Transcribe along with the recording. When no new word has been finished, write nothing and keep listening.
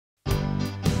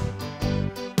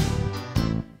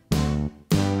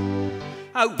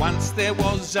Oh, once there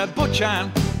was a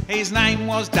butcher, his name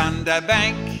was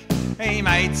Dunderbeck. He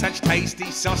made such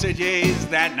tasty sausages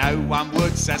that no one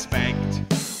would suspect.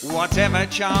 Whatever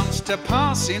chanced to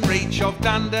pass in reach of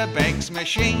Dunderbeck's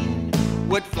machine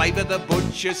would flavour the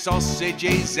butcher's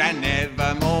sausages and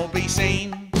never more be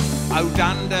seen. Oh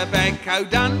Dunderbeck,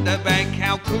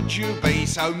 how could you be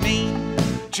so mean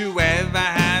to ever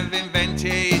have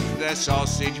invented the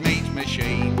sausage meat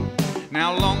machine?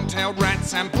 Now long-tailed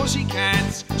rats and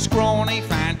pussycats, scrawny,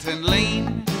 fat and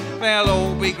lean, they'll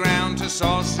all be ground to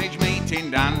sausage meat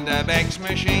in Dunderbeck's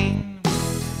machine.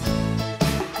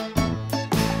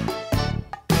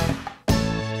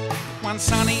 One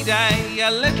sunny day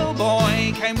a little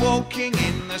boy came walking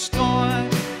in the store.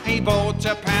 He bought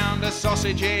a pound of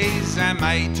sausages and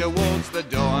made towards the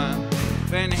door.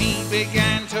 Then he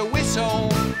began to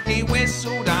whistle, he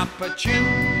whistled up a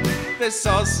tune. The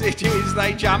sausages,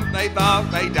 they jumped, they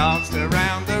barked, they danced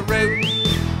around the room.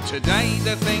 Today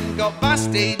the thing got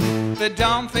busted, the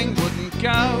darn thing wouldn't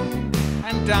go.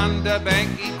 And Dunderbeck,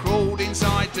 he crawled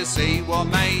inside to see what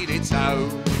made it so.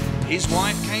 His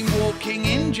wife came walking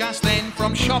in just then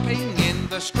from shopping in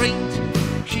the street.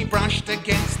 She brushed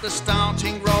against the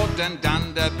starting rod and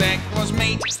Dunderbeck was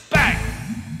meat. Bang!